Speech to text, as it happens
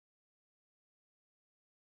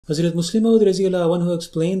Hazrat Muslim Maud Raziyallahu Anhu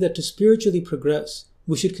explained that to spiritually progress,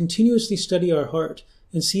 we should continuously study our heart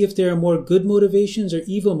and see if there are more good motivations or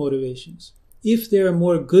evil motivations. If there are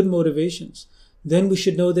more good motivations, then we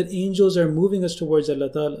should know that angels are moving us towards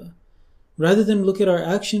Allah Ta'ala. Rather than look at our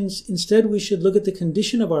actions, instead we should look at the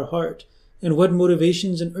condition of our heart and what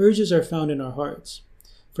motivations and urges are found in our hearts.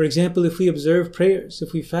 For example, if we observe prayers,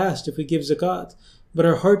 if we fast, if we give zakat, but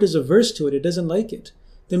our heart is averse to it, it doesn't like it,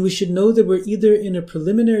 then we should know that we're either in a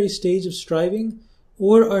preliminary stage of striving,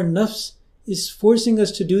 or our nafs is forcing us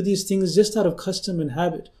to do these things just out of custom and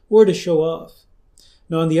habit, or to show off.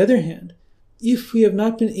 Now on the other hand, if we have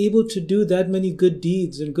not been able to do that many good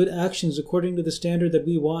deeds and good actions according to the standard that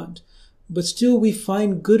we want, but still we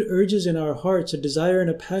find good urges in our hearts, a desire and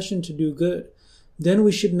a passion to do good, then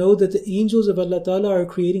we should know that the angels of Allah Ta'ala are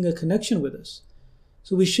creating a connection with us.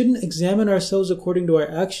 So we shouldn't examine ourselves according to our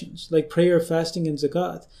actions, like prayer, fasting, and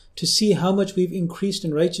zakat, to see how much we've increased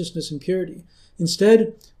in righteousness and purity.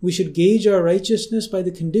 Instead, we should gauge our righteousness by the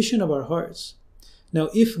condition of our hearts. Now,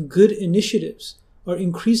 if good initiatives are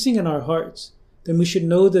increasing in our hearts, then we should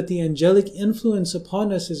know that the angelic influence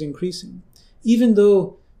upon us is increasing, even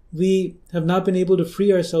though we have not been able to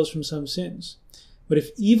free ourselves from some sins. But if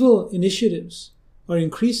evil initiatives are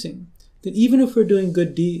increasing, then even if we're doing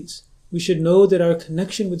good deeds, we should know that our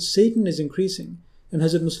connection with Satan is increasing. And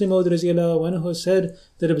Hazrat Muslim Maud Raziyallahu Anhu said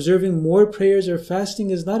that observing more prayers or fasting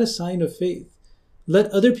is not a sign of faith.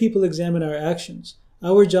 Let other people examine our actions.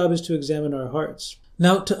 Our job is to examine our hearts.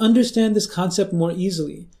 Now, to understand this concept more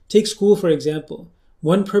easily, take school for example.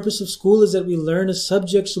 One purpose of school is that we learn a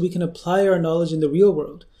subject so we can apply our knowledge in the real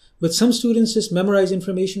world. But some students just memorize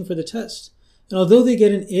information for the test. And although they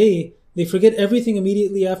get an A, they forget everything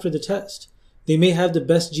immediately after the test. They may have the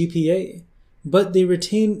best GPA, but they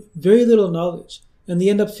retain very little knowledge, and they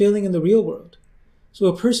end up failing in the real world. So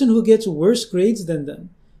a person who gets worse grades than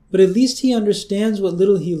them, but at least he understands what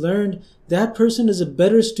little he learned, that person is a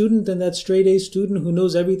better student than that straight A student who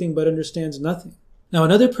knows everything but understands nothing. Now,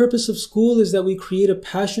 another purpose of school is that we create a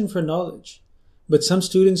passion for knowledge. But some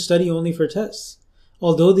students study only for tests.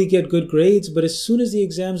 Although they get good grades, but as soon as the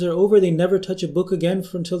exams are over, they never touch a book again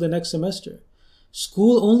until the next semester.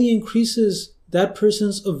 School only increases that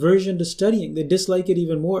person's aversion to studying. They dislike it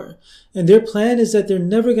even more. And their plan is that they're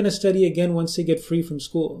never going to study again once they get free from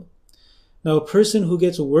school. Now, a person who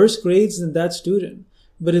gets worse grades than that student,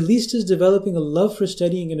 but at least is developing a love for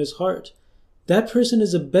studying in his heart, that person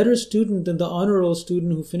is a better student than the honor roll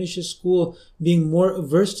student who finishes school being more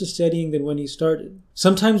averse to studying than when he started.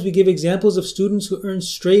 Sometimes we give examples of students who earned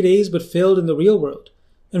straight A's but failed in the real world.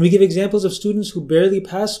 And we give examples of students who barely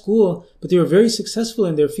passed school, but they were very successful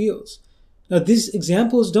in their fields. Now, these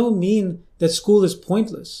examples don't mean that school is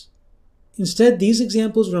pointless. Instead, these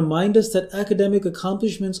examples remind us that academic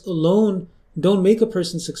accomplishments alone don't make a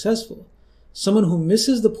person successful. Someone who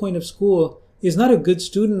misses the point of school is not a good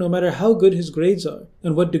student no matter how good his grades are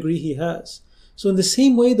and what degree he has. So in the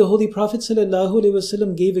same way, the Holy Prophet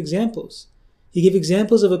ﷺ gave examples. He gave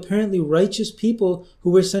examples of apparently righteous people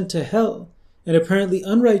who were sent to hell and apparently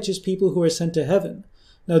unrighteous people who were sent to heaven.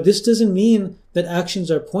 Now, this doesn't mean that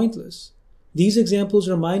actions are pointless. These examples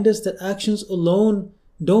remind us that actions alone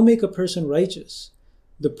don't make a person righteous.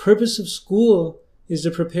 The purpose of school is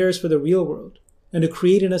to prepare us for the real world and to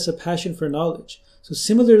create in us a passion for knowledge. So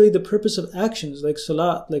similarly, the purpose of actions like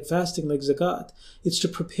salat, like fasting, like zakat, it's to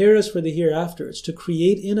prepare us for the hereafter. It's to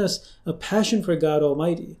create in us a passion for God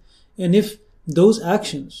Almighty. And if those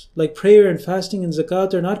actions, like prayer and fasting and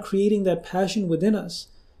zakat, are not creating that passion within us,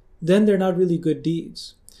 then they're not really good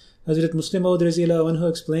deeds. Hazrat Muslim Maud Raziyallahu Anhu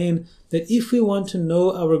explained that if we want to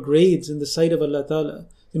know our grades in the sight of Allah Ta'ala,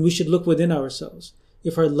 then we should look within ourselves.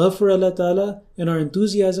 If our love for Allah Ta'ala and our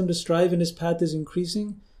enthusiasm to strive in His path is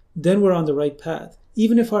increasing, then we're on the right path,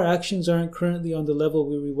 even if our actions aren't currently on the level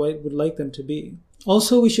we would like them to be.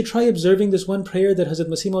 Also, we should try observing this one prayer that Hazrat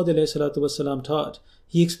Masih Maud ﷺ taught.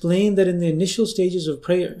 He explained that in the initial stages of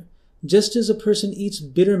prayer, just as a person eats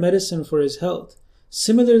bitter medicine for his health,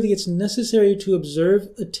 similarly it's necessary to observe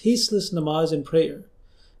a tasteless namaz and prayer.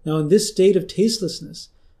 Now in this state of tastelessness,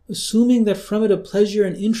 assuming that from it a pleasure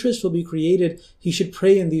and interest will be created, he should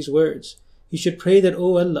pray in these words. He should pray that,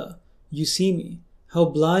 "O Allah, you see me, how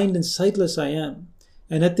blind and sightless I am,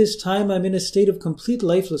 and at this time I'm in a state of complete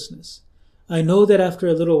lifelessness. I know that after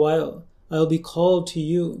a little while I'll be called to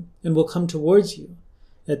you and will come towards you.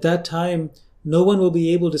 At that time no one will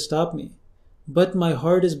be able to stop me, but my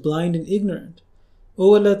heart is blind and ignorant.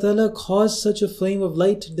 O Allah Ta'ala, cause such a flame of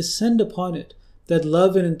light to descend upon it, that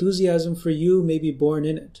love and enthusiasm for you may be born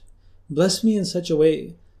in it. Bless me in such a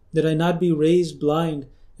way that I not be raised blind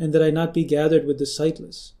and that I not be gathered with the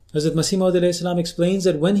sightless." Hazrat Masih Maud explains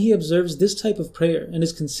that when he observes this type of prayer and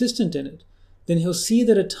is consistent in it, then he'll see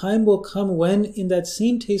that a time will come when, in that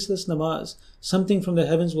same tasteless namaz, something from the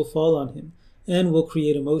heavens will fall on him and will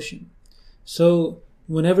create emotion. So,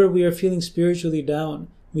 whenever we are feeling spiritually down,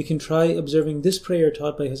 we can try observing this prayer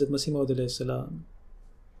taught by Hazrat Masih Maud.